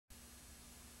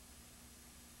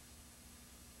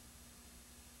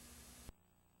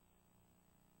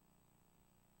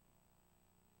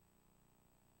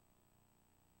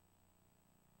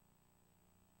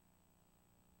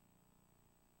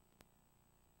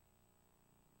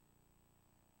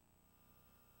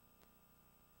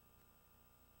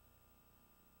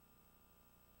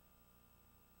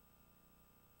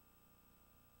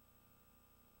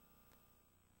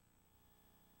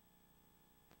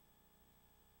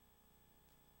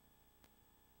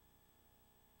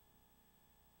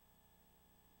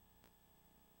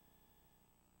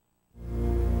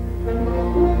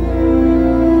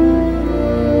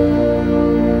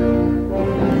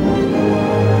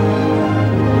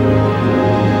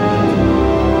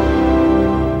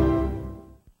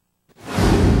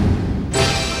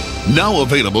Now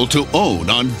available to own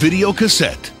on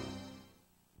Videocassette.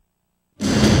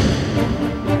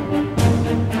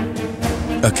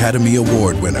 Academy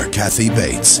Award winner Kathy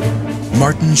Bates,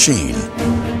 Martin Sheen,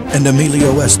 and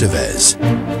Emilio Estevez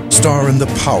star in the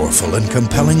powerful and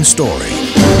compelling story,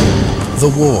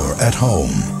 The War at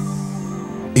Home.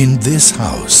 In this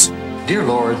house. Dear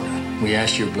Lord, we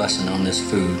ask your blessing on this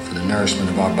food for the nourishment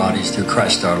of our bodies through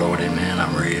Christ our Lord. Amen.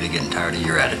 I'm really getting tired of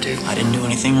your attitude. I didn't do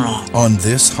anything wrong. On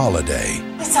this holiday.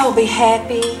 Let's all be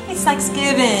happy. It's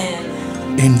Thanksgiving.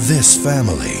 In this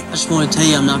family. I just want to tell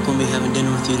you I'm not going to be having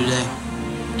dinner with you today.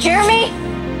 Jeremy?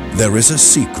 There is a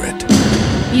secret.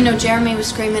 You know Jeremy was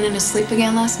screaming in his sleep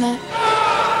again last night?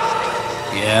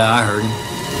 Yeah, I heard him.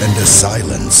 And a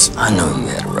silence. I know you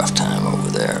had a rough time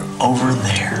over there. Over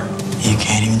there. You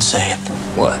can't even say it.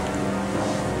 What?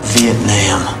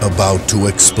 Vietnam. About to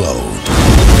explode.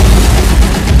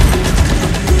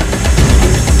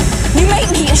 You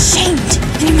make me ashamed.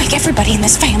 And you make everybody in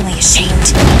this family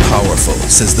ashamed. Powerful,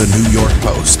 says the New York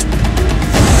Post.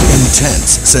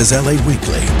 Intense, says LA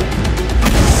Weekly.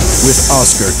 With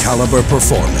Oscar-caliber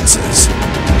performances.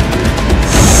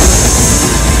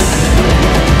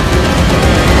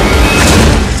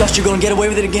 Thought you were gonna get away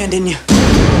with it again, didn't you?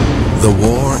 The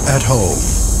War at Home,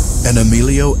 an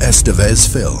Emilio Estevez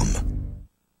film.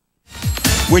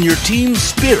 When your team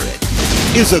spirit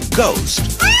is a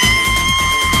ghost,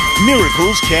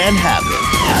 miracles can happen.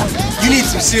 You need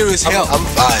some serious help. I'm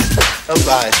fine. I'm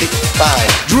fine. Fine.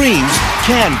 Dreams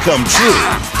can come true.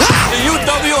 The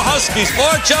UW Huskies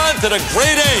march on to the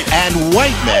Great Eight. And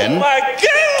white men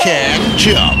can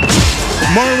jump.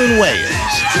 Marlon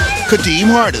Wayans, Kadeem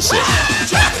Hardison,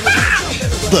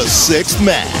 The Sixth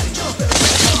Man.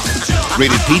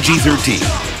 Rated PG-13.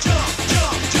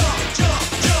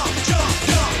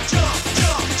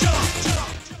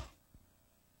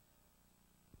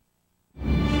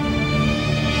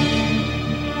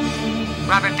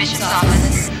 Robert Bishop's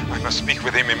office. I must speak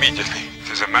with him immediately. It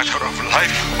is a matter of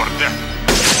life or death.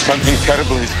 Something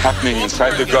terrible is happening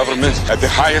inside the government at the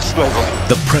highest level.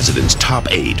 The president's top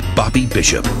aide, Bobby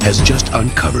Bishop, has just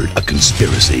uncovered a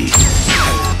conspiracy.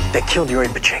 They killed Yuri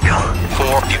Pachenko.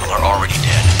 4 people are already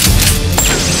dead.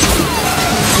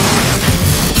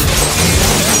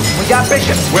 We got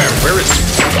Bishop. Where is he?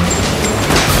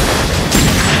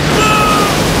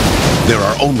 There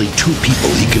are only 2 people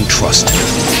he can trust.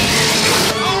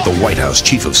 The White House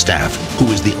Chief of Staff,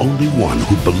 who is the only one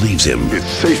who believes him. Its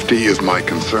safety is my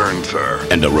concern, sir.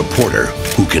 And a reporter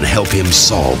who can help him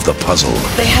solve the puzzle.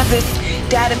 They have this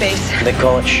database. They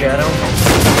call it Shadow?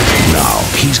 Now,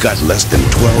 he's got less than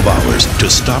 12 hours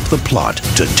to stop the plot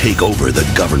to take over the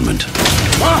government.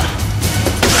 May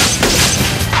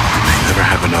never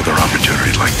have another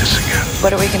opportunity like this again.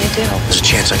 What are we going to do? There's a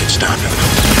chance I can stop him.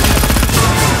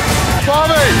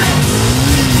 Bobby!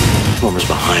 Whoever's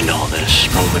behind all this,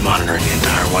 probably monitoring the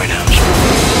entire White House.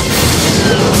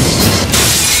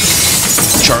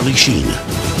 Charlie Sheen,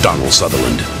 Donald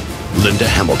Sutherland, Linda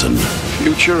Hamilton.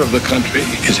 Future of the country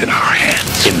is in our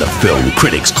hands. In the film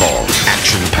critics call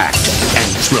action-packed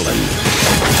and thrilling.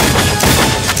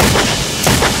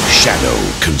 Shadow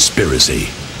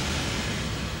Conspiracy.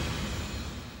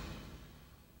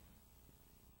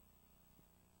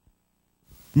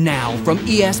 Now from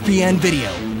ESPN Video,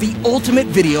 the ultimate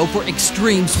video for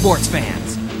extreme sports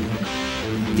fans.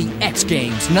 The X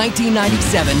Games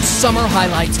 1997 Summer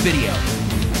Highlights video.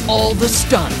 All the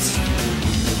stunts.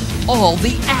 All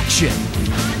the action.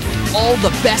 All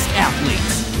the best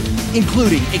athletes.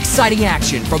 Including exciting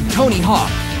action from Tony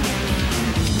Hawk,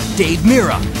 Dave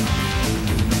Mirra,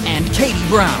 and Katie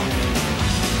Brown.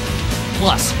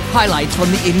 Plus, highlights from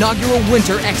the inaugural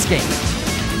Winter X Games.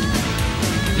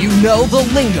 You know the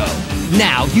lingo.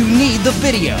 Now you need the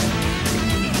video.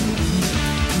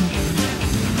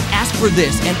 Ask for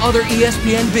this and other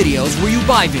ESPN videos where you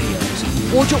buy videos.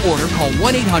 Or to order, call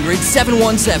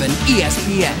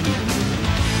 1-800-717-ESPN.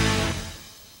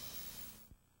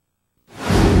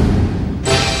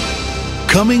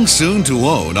 Coming soon to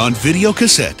own on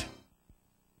Videocassette.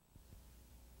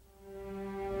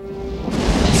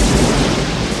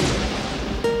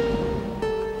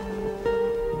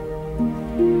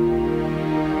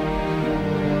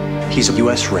 He's a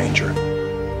U.S. Ranger.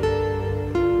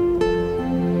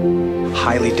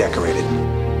 Highly decorated.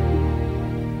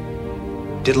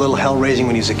 Did a little hell raising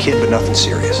when he was a kid, but nothing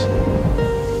serious.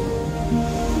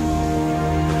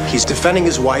 He's defending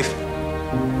his wife.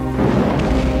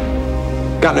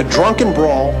 Got in a drunken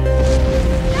brawl.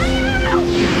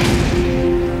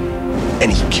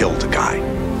 And he killed a guy.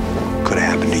 Could have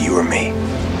happened to you or me.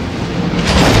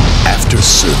 After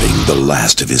serving The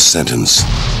last of his sentence,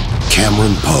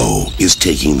 Cameron Poe is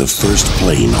taking the first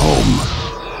plane home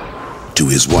to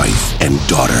his wife and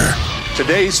daughter.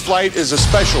 Today's flight is a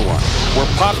special one.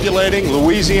 We're populating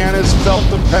Louisiana's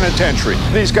Feltham Penitentiary.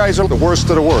 These guys are the worst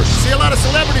of the worst. See a lot of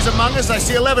celebrities among us. I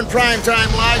see 11 primetime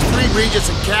lives, 3 Regents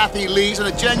and Kathy Lees, and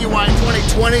a genuine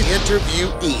 2020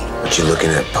 interviewee. What you looking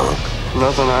at, punk?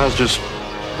 Nothing, I was just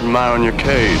admiring your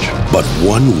cage. But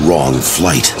one wrong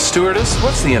flight Stewardess,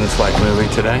 what's the in-flight movie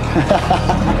today?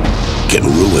 can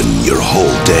ruin your whole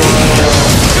day.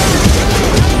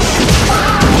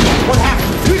 What happened?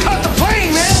 We caught the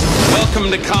plane, man! Welcome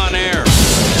to Con Air.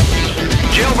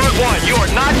 Jailbird 1, you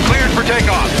are not cleared for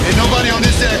takeoff. And nobody on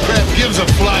this aircraft gives a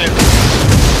flying.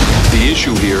 The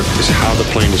issue here is how the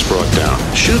plane is brought down.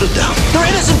 Shoot it down. There are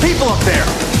innocent people up there.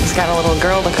 He's got a little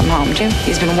girl to come home to.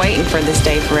 He's been waiting for this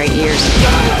day for 8 years.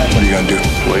 What are you gonna do?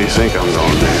 What do you think I'm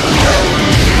gonna do?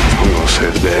 I'm gonna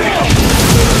save the day.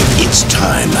 It's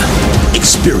time.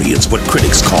 Experience what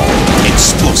critics call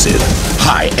explosive,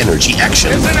 high-energy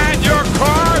action. Isn't that your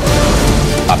car?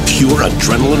 A pure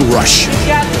adrenaline rush. He's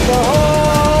got the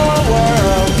whole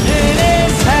world in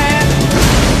his hand.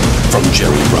 From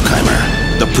Jerry Bruckheimer,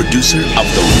 the producer of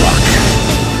The Rock.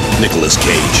 Nicolas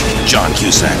Cage, John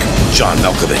Cusack, John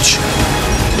Malkovich.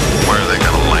 Where are they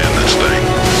gonna land this thing?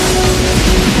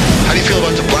 How do you feel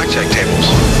about the blackjack tables?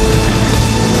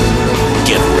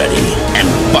 Get ready and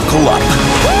buckle up.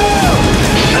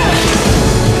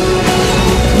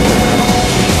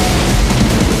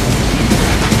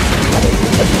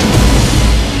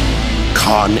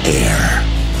 Con Air.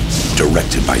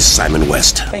 Directed by Simon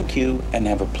West. Thank you, and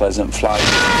have a pleasant flight.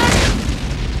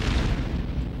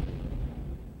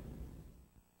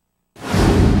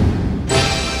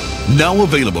 Now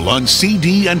available on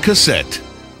CD and cassette.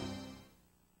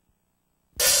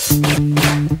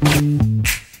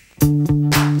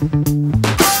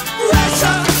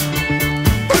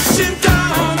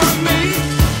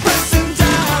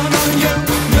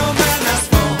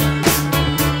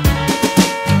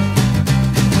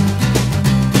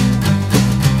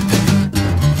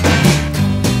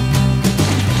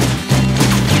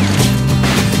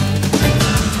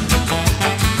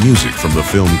 Music from the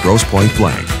film Grosse Pointe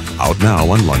Blank, out now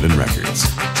on London Records.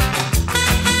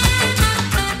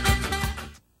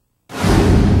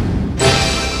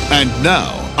 And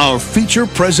now, our feature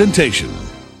presentation.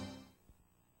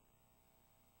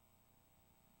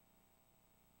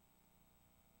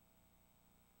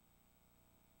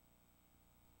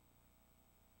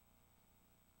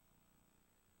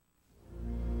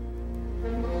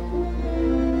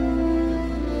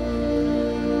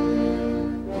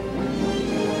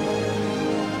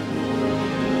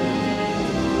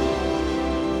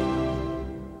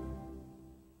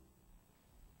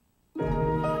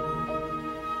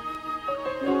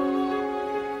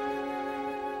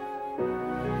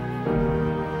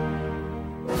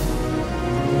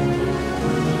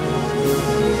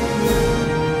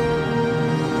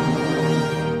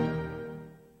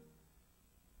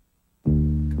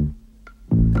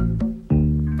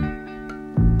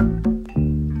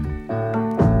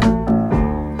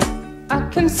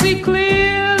 See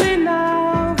clearly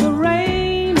now, the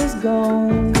rain is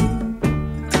gone.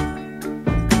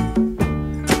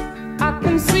 I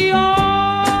can see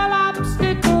all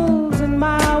obstacles in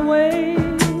my way.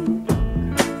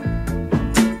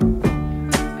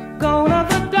 Gone are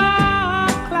the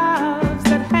dark clouds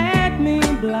that had me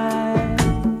blind.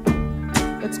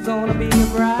 It's gonna be a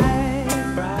bright,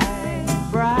 bright,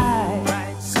 bright,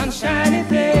 bright, sunshiny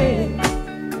day.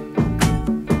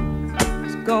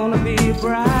 It's gonna be a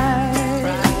bright,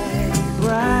 bright,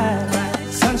 bright,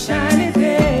 sunshiny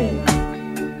day.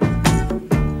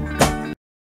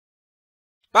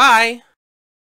 Bye.